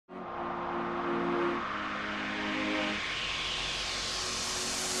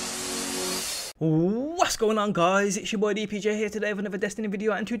What's going on, guys? It's your boy DPJ here today with another Destiny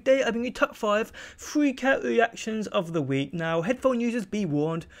video, and today I bring you top 5 free cat reactions of the week. Now, headphone users, be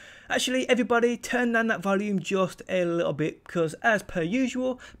warned. Actually, everybody, turn down that volume just a little bit, because as per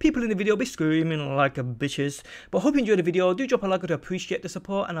usual, people in the video be screaming like a bitches. But hope you enjoyed the video. Do drop a like to appreciate the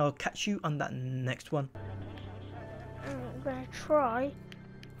support, and I'll catch you on that next one. I'm gonna try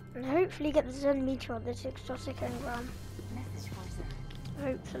and hopefully get the Zen Meteor on this exotic engram.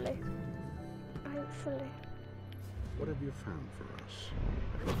 Hopefully. What have you found for us?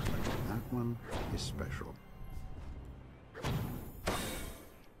 It looks like that one is special.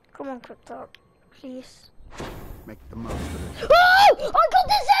 Come on, Cryptark, please. Make the most of it. Oh! I got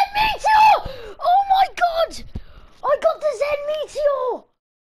the Zen Meteor! Oh my god! I got the Zen Meteor!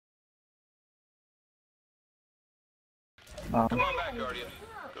 Come on back, Guardian.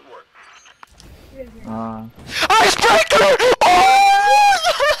 Good work. Icebreaker! Oh!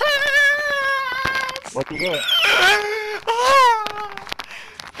 What you got?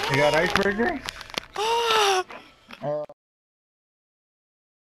 You got icebreaker?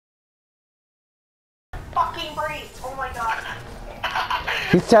 Fucking breathe! Oh my god!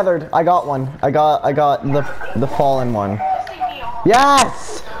 He's tethered. I got one. I got the fallen one.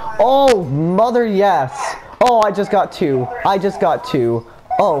 Yes! Oh, mother yes. Oh, I just got two.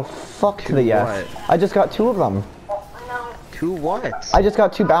 Oh, fuck to the yes. What? I just got two of them. Two what? I just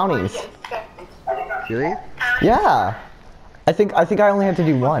got two bounties. Really? Yeah. I think I only had to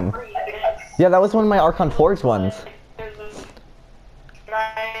do one. Yeah, that was one of my Archon Forge ones.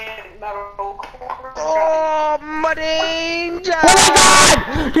 Oh, my danger! Oh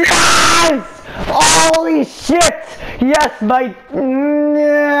my god! Yes! Holy shit! Yes, my...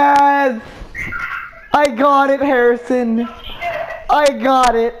 Yes! I got it, Harrison! I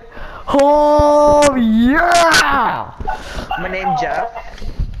got it! Oh, yeah! My name Jeff.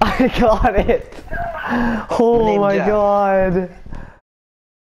 I got it! Oh my god!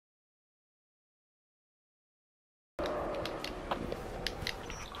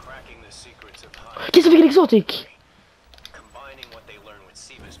 Cracking the secrets of high. Qu'est-ce que c'est exotic? Combining what they learn with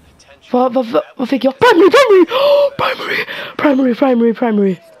Siva's potential. Vad fick jag?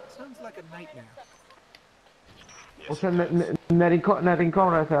 Primary! Och sen när din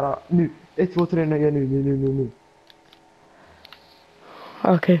kamera är såhär, nu, 1, 2, 3, nu.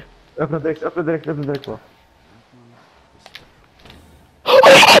 Okej. Öppna direkt va.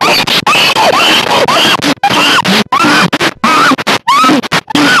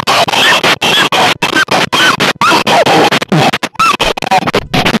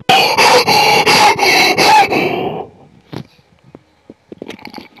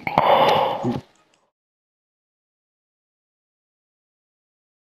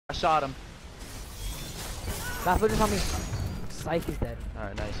 I shot him. Nah, put this on me. Psych is dead.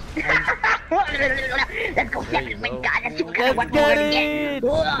 Alright, nice. Let's go, There you my go. god, let's go, Let's what get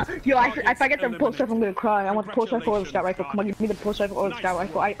more it! Yo, if I get the pulse rifle, I'm gonna cry. I want the pulse rifle or the scout rifle. Come on, give me the pulse rifle or the scout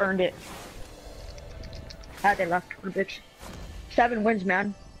rifle. I earned it. Ah, they left. What a bitch. 7 wins,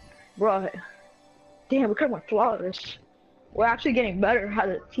 man. Bro, damn, we could've went flawless. We're actually getting better as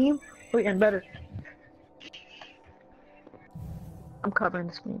a team. We're getting better. I'm covering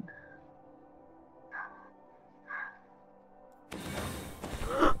the screen.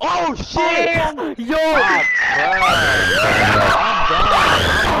 Oh shit! Yo! I'm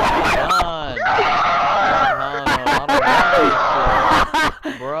done.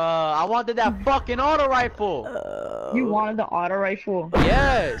 Bruh, I wanted that fucking auto rifle. You wanted the auto rifle?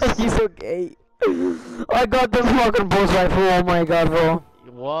 Yes. He's so gay. I got this fucking pulse rifle. Oh my god, bro.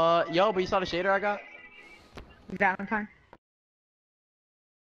 What? Yo, but you saw the shader I got? Valentine?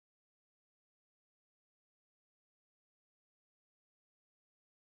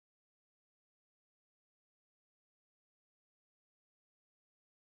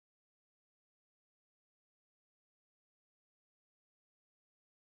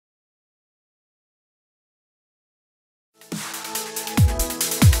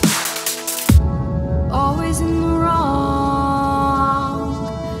 Always in the wrong,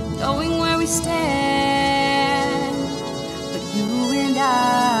 knowing where we stand, but you and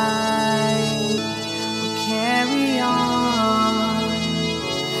I will carry on.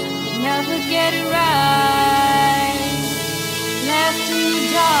 We never get it right.